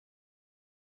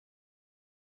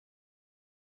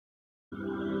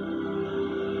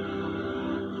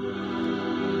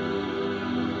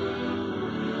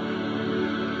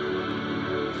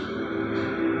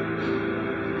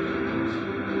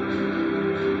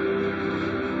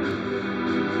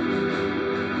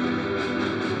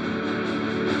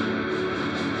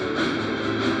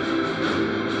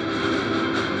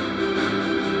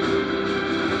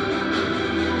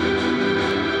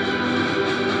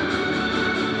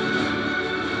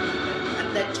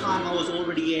time I was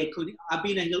already I've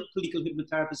been a clinical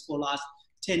hypnotherapist for the last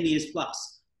 10 years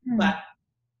plus. But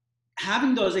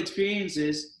having those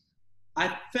experiences,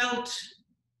 I felt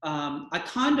I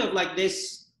kind of like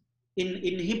this.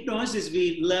 In hypnosis,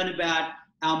 we learn about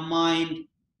our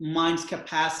mind's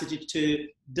capacity to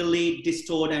delete,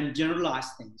 distort, and generalize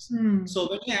things. So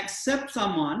when you accept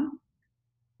someone,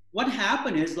 what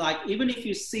happens is, like, even if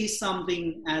you see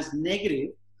something as negative,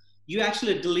 you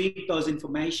actually delete those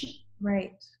information.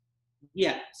 Right.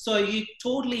 Yeah. So you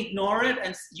totally ignore it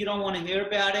and you don't want to hear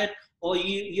about it, or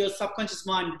your subconscious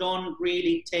mind don't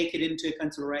really take it into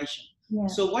consideration. Yeah.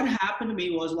 So what happened to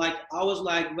me was, like, I was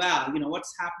like, wow,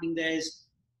 what's happening there is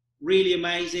really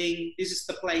amazing. This is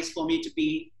the place for me to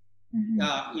be,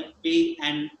 be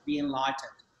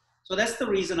enlightened. So that's the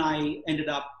reason I ended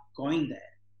up going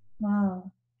there.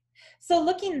 Wow. So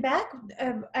looking back,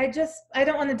 I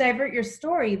don't want to divert your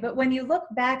story, but when you look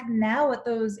back now at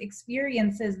those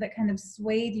experiences that kind of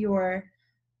swayed your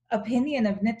opinion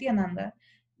of Nithyananda,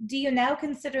 do you now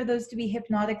consider those to be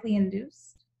hypnotically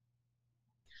induced?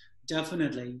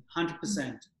 Definitely,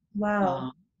 100%.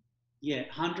 Wow. Yeah,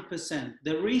 100%.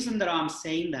 The reason that I'm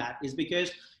saying that is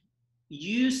because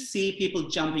you see people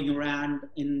jumping around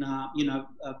in,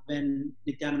 when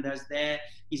Nithyananda is there,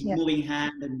 he's moving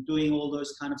hand and doing all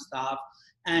those kind of stuff.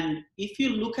 And if you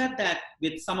look at that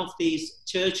with some of these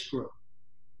church groups,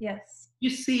 yes, you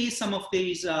see some of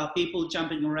these people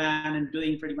jumping around and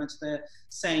doing pretty much the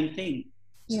same thing.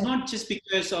 It's not just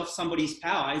because of somebody's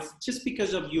power, it's just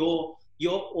because of your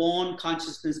own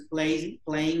consciousness playing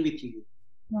with you.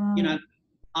 Wow.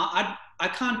 I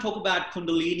can't talk about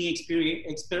Kundalini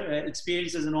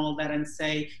experiences and all that and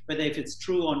say whether if it's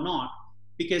true or not,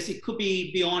 because it could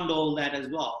be beyond all that as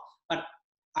well. But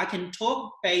I can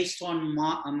talk based on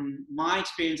my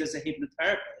experience as a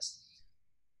hypnotherapist.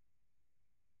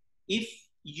 If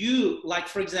you, like,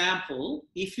 for example,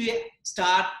 if you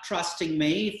start trusting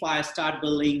me, if I start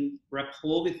building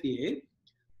rapport with you,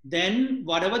 then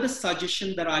whatever the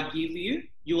suggestion that I give you,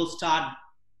 you will start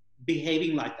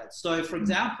behaving like that. So, for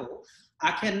example,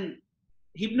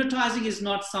 hypnotizing is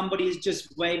not somebody is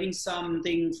just waving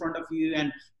something in front of you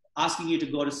and asking you to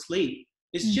go to sleep.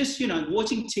 It's just,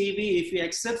 watching TV. If you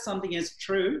accept something as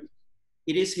true,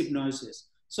 it is hypnosis.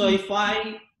 So if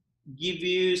I give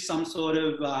you some sort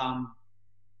of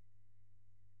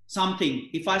something,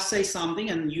 if I say something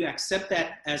and you accept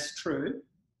that as true,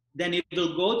 then it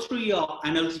will go through your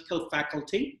analytical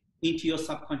faculty into your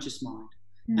subconscious mind.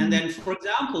 And then, for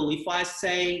example, if I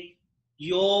say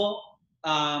you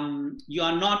are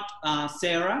not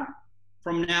Sarah,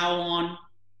 from now on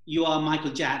you are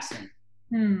Michael Jackson,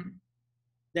 then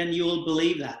you will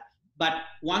believe that. But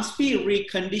once we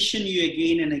recondition you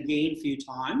again and again a few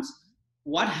times,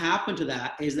 what happened to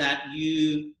that is that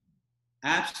you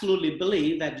absolutely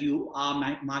believe that you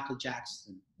are Michael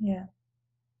Jackson. Yeah.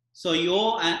 So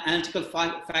your analytical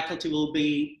faculty will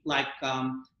be like,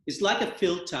 it's like a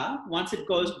filter. Once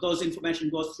those information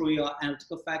goes through your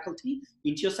analytical faculty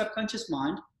into your subconscious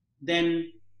mind,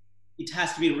 then it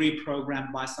has to be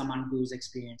reprogrammed by someone who's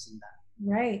experiencing that.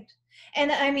 Right.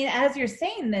 And I mean, as you're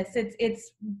saying this,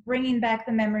 it's bringing back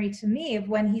the memory to me of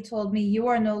when he told me, you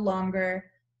are no longer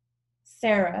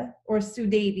Sarah or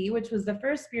Sudevi, which was the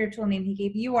first spiritual name he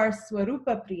gave. You are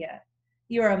Swarupa Priya.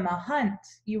 You are a Mahant.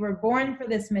 You were born for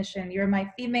this mission. You're my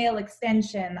female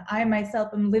extension. I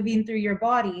myself am living through your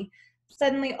body.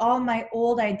 Suddenly all my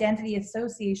old identity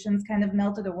associations kind of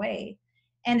melted away.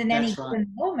 And in any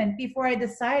given moment, before I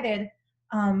decided,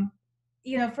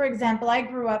 for example, I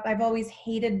grew up, I've always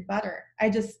hated butter.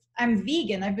 I'm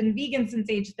vegan. I've been vegan since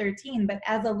age 13, but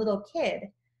as a little kid,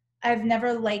 I've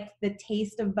never liked the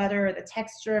taste of butter or the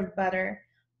texture of butter.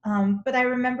 But I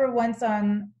remember once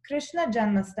on Krishna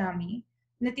Janmashtami,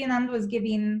 Nithyananda was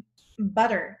giving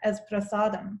butter as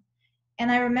prasadam.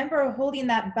 And I remember holding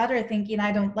that butter thinking,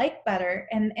 I don't like butter.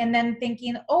 And then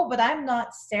thinking, oh, but I'm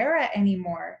not Sarah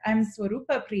anymore. I'm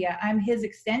Swarupa Priya. I'm his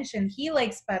extension. He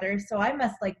likes butter, so I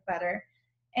must like butter.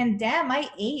 And damn, I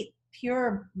ate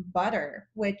pure butter,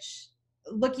 which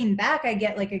looking back, I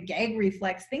get like a gag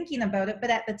reflex thinking about it.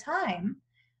 But at the time,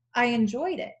 I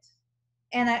enjoyed it.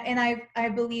 And I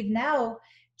believe now,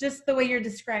 just the way you're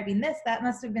describing this, that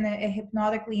must have been a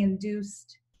hypnotically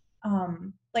induced,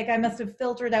 like I must have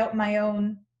filtered out my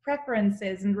own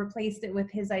preferences and replaced it with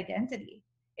his identity.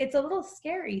 It's a little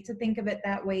scary to think of it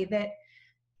that way, that,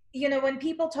 when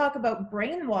people talk about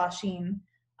brainwashing,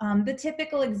 the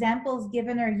typical examples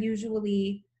given are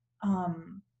usually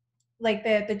like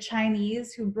the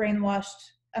Chinese who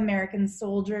brainwashed American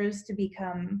soldiers to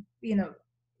become,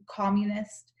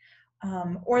 communist.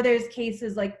 Or there's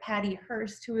cases like Patty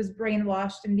Hearst, who was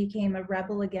brainwashed and became a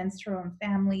rebel against her own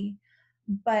family.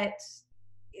 But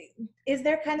is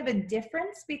there kind of a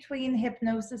difference between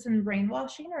hypnosis and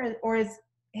brainwashing, or is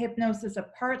hypnosis a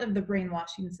part of the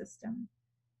brainwashing system?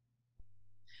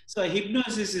 So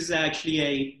hypnosis is actually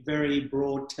a very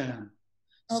broad term.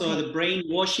 Okay. So the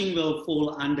brainwashing will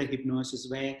fall under hypnosis,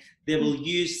 where they will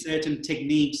use certain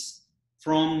techniques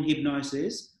from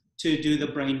hypnosis to do the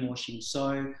brainwashing.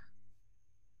 So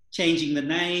changing the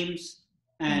names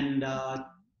and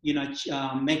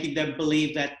making them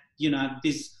believe that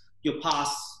your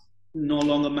past no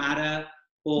longer matter,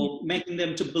 or making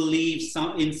them to believe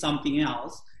in something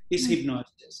else is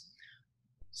hypnosis.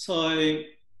 So a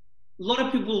lot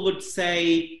of people would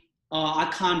say,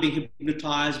 I can't be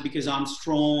hypnotized because I'm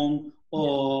strong,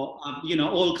 or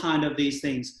all kind of these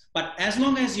things. But as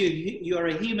long as you're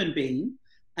a human being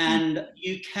and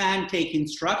you can take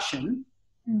instruction,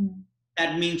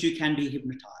 that means you can be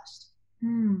hypnotized.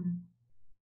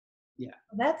 Yeah.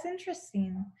 That's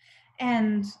interesting.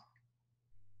 And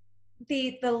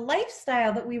the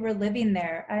lifestyle that we were living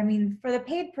there, I mean, for the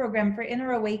paid program for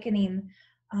Inner Awakening,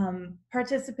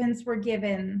 participants were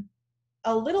given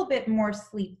a little bit more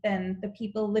sleep than the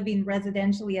people living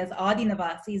residentially as Adi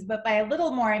Nivasis, but by a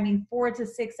little more, I mean 4 to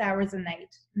 6 hours a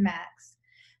night max.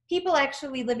 People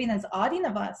actually living as Adi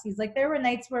Nivasis, like there were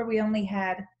nights where we only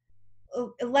had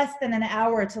less than an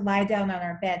hour to lie down on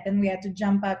our bed. Then we had to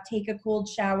jump up, take a cold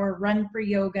shower, run for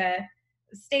yoga,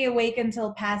 stay awake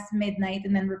until past midnight,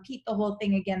 and then repeat the whole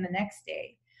thing again the next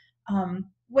day.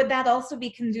 Would that also be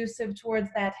conducive towards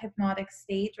that hypnotic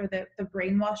state or the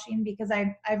brainwashing? Because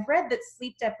I've read that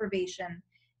sleep deprivation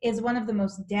is one of the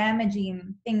most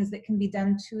damaging things that can be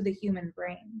done to the human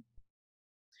brain.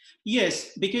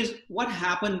 Yes, because what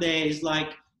happened there is,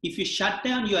 like, if you shut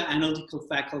down your analytical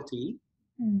faculty,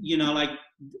 like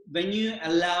when you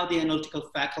allow the analytical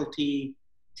faculty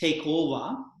take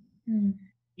over,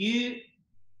 you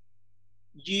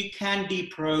can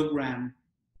deprogram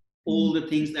all the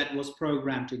things that was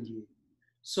programmed in you.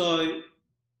 So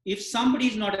if somebody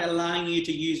is not allowing you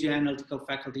to use your analytical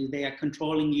faculty, they are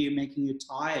controlling you, making you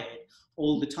tired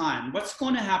all the time, what's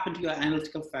going to happen to your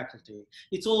analytical faculty?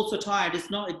 It's also tired.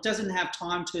 It doesn't have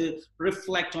time to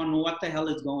reflect on what the hell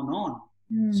is going on.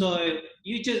 So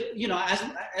you just,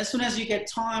 as soon as you get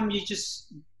time, you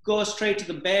just go straight to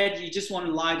the bed. You just want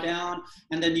to lie down,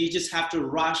 and then you just have to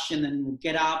rush and then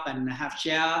get up and have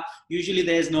shower. Usually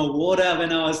there's no water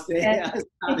when I was there. That was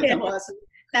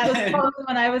probably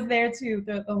when I was there too,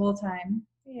 the whole time.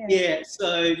 Yeah,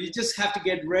 so you just have to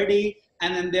get ready.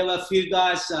 And then there were a few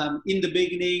guys in the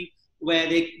beginning where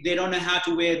they don't know how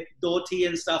to wear dhoti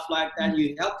and stuff like that.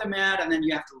 You help them out, and then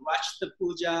you have to rush the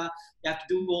puja. You have to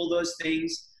do all those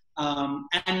things.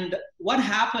 And what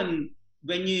happened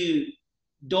when you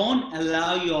don't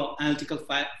allow your analytical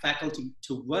faculty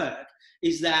to work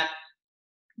is that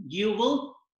you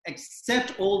will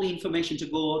accept all the information to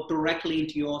go directly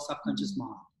into your subconscious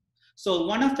mind. So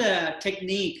one of the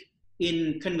technique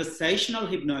in conversational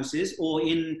hypnosis, or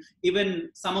in even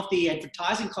some of the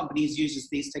advertising companies uses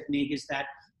this technique, is that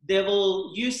they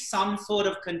will use some sort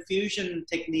of confusion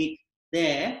technique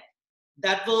there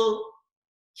that will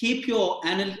keep your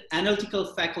analytical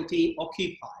faculty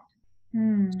occupied.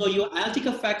 So your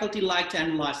analytical faculty like to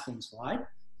analyze things, right?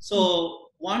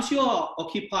 So once you're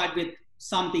occupied with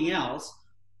something else,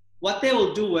 what they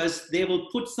will do is they will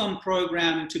put some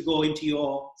program to go into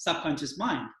your subconscious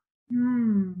mind.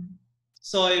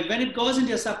 So when it goes into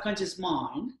your subconscious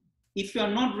mind, if you're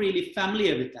not really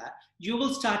familiar with that, you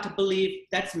will start to believe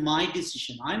that's my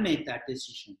decision. I made that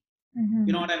decision.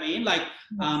 You know what I mean? Like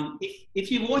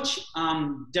if you watch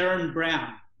Darren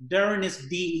Brown, Darren is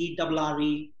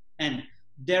D-E-R-R-E-N,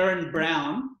 Darren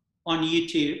Brown on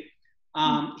YouTube,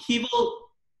 he will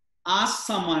ask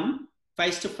someone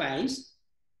face to face,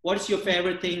 what is your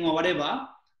favorite thing or whatever,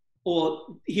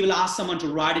 or he will ask someone to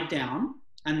write it down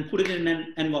and put it in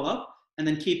an envelope and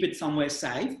then keep it somewhere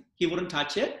safe. He wouldn't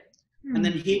touch it. And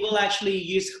then he will actually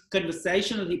use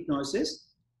conversational hypnosis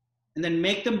and then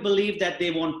make them believe that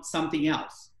they want something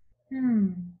else.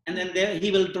 And then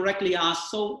he will directly ask,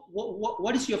 so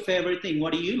what is your favorite thing?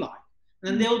 What do you like?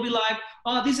 And then they will be like,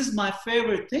 oh, this is my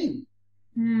favorite thing.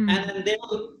 And then they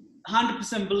will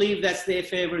 100% believe that's their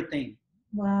favorite thing.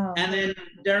 Wow. And then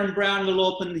Darren Brown will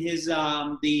open his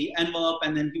the envelope,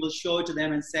 and then he will show it to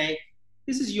them and say,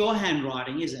 this is your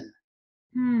handwriting, isn't it?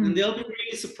 And they'll be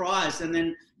really surprised. And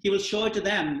then he will show it to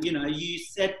them. You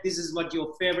said this is what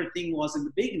your favorite thing was in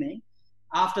the beginning.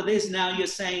 After this, now you're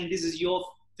saying this is your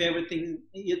favorite thing.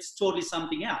 It's totally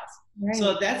something else. Right.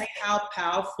 So that's how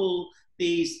powerful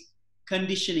these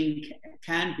conditioning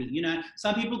can be. You know,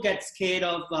 some people get scared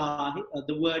of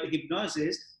the word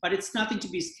hypnosis, but it's nothing to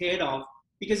be scared of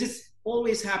because it's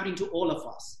always happening to all of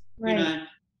us. Right. You know,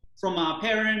 from our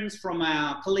parents, from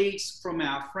our colleagues, from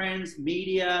our friends,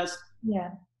 medias,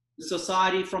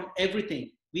 society, from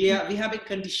everything. We have it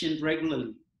conditioned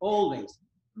regularly, always.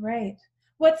 Right.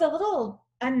 What's a little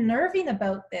unnerving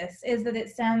about this is that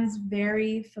it sounds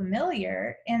very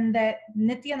familiar in that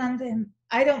Nithyananda,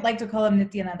 I don't like to call him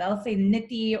Nithyananda, I'll say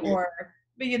Nithi, or,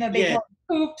 you know, they call him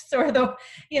Poops, or the,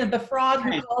 you know, the fraud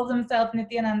who calls himself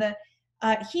Nithyananda.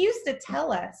 He used to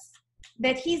tell us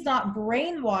that he's not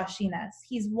brainwashing us,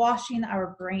 he's washing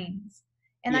our brains.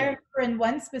 And I remember in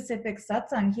one specific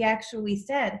satsang, he actually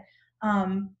said,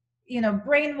 you know,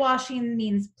 brainwashing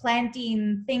means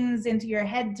planting things into your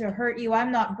head to hurt you.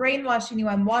 I'm not brainwashing you,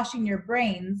 I'm washing your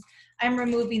brains. I'm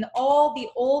removing all the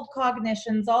old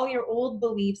cognitions, all your old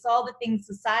beliefs, all the things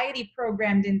society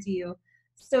programmed into you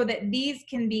so that these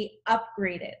can be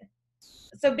upgraded.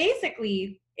 So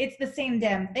basically, it's the same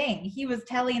damn thing. He was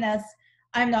telling us,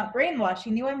 I'm not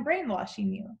brainwashing you, I'm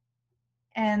brainwashing you.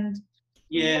 And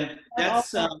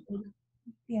that's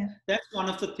one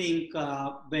of the things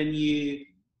when you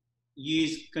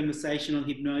use conversational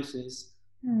hypnosis,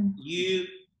 you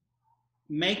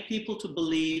make people to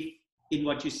believe in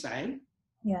what you say,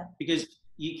 because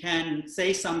you can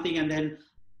say something and then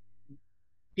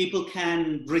people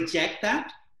can reject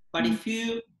that, but if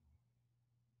you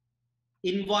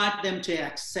invite them to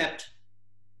accept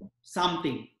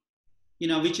something, you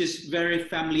know, which is very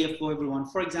familiar for everyone.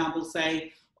 For example,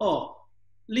 say, oh,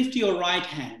 lift your right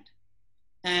hand.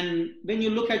 And when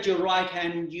you look at your right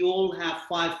hand, you all have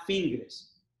 5 fingers.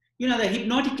 You know, the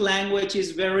hypnotic language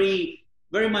is very,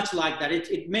 very much like that.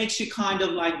 It makes you kind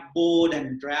of like bored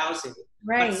and drowsy.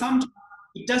 Right. But sometimes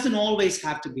it doesn't always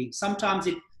have to be. Sometimes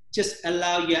it just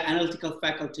allows your analytical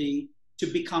faculty to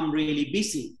become really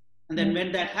busy. And then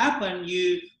when that happens,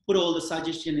 you put all the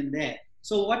suggestion in there.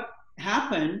 So what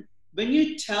happened, when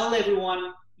you tell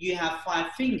everyone you have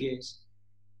 5 fingers,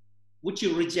 would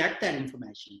you reject that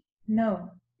information? No.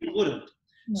 You wouldn't.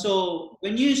 No. So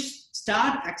when you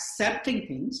start accepting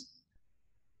things,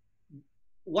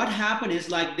 what happens is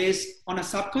like this, on a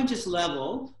subconscious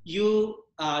level, you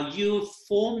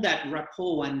form that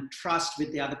rapport and trust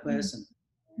with the other person.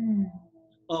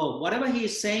 Oh, whatever he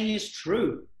is saying is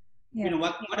true. You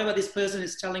know, whatever this person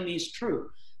is telling me is true.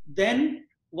 Then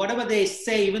whatever they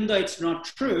say, even though it's not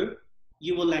true,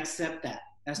 you will accept that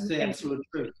as the absolute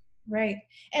truth. Right.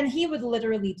 And he would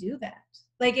literally do that.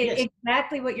 Like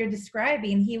exactly what you're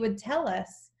describing. He would tell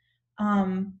us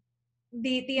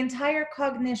the entire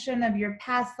cognition of your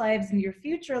past lives and your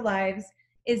future lives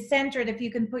is centered if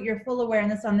you can put your full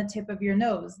awareness on the tip of your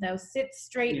nose. Now sit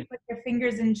straight, put your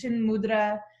fingers in Chin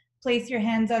Mudra, place your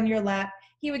hands on your lap.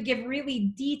 He would give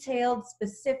really detailed,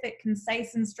 specific,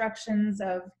 concise instructions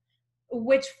of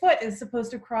which foot is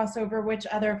supposed to cross over which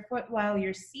other foot while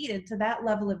you're seated, to that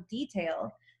level of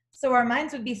detail. So our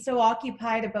minds would be so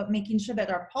occupied about making sure that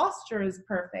our posture is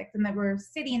perfect and that we're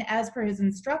sitting as per his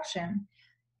instruction.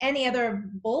 Any other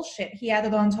bullshit he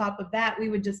added on top of that, we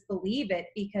would just believe it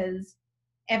because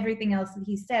everything else that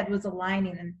he said was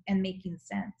aligning and making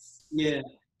sense. Yeah.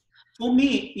 For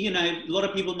me, you know, a lot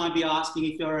of people might be asking,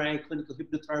 if you're a clinical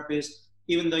hypnotherapist,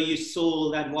 even though you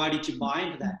saw that, why did you buy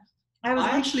into that?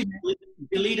 I actually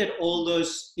deleted all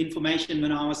those information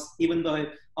when I was, even though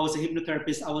I was a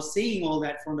hypnotherapist, I was seeing all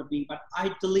that in front of me, but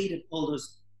I deleted all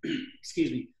those, excuse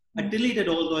me, I deleted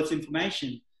all those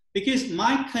information because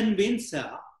my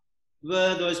convincer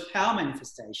were those power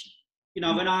manifestations. You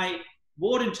know, when I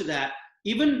bought into that,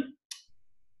 even,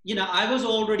 you know, I was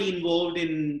already involved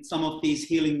in some of these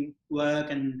healing work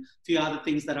and a few other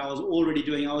things that I was already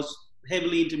doing. I was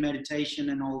heavily into meditation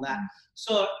and all that.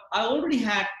 So I already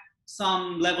had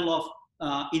some level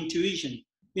of intuition,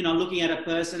 you know, looking at a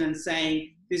person and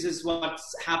saying, this is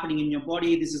what's happening in your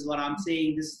body, this is what I'm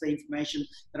seeing, this is the information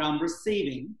that I'm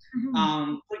receiving.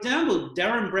 For example,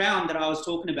 Darren Brown that I was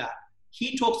talking about,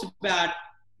 he talks about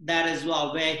that as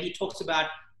well, where he talks about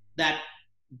that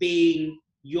being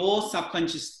your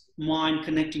subconscious mind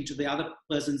connecting to the other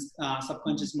person's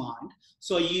subconscious mind.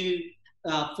 So you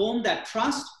form that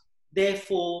trust,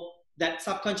 therefore that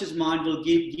subconscious mind will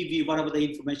give you whatever the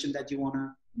information that you want to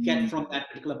get from that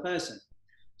particular person.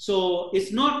 So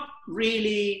it's not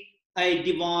really a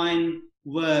divine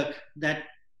work that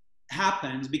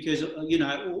happens because, you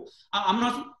know, I'm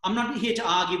not here to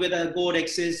argue whether God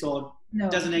exists or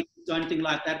doesn't exist or anything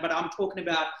like that, but I'm talking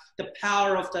about the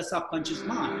power of the subconscious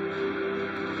mind.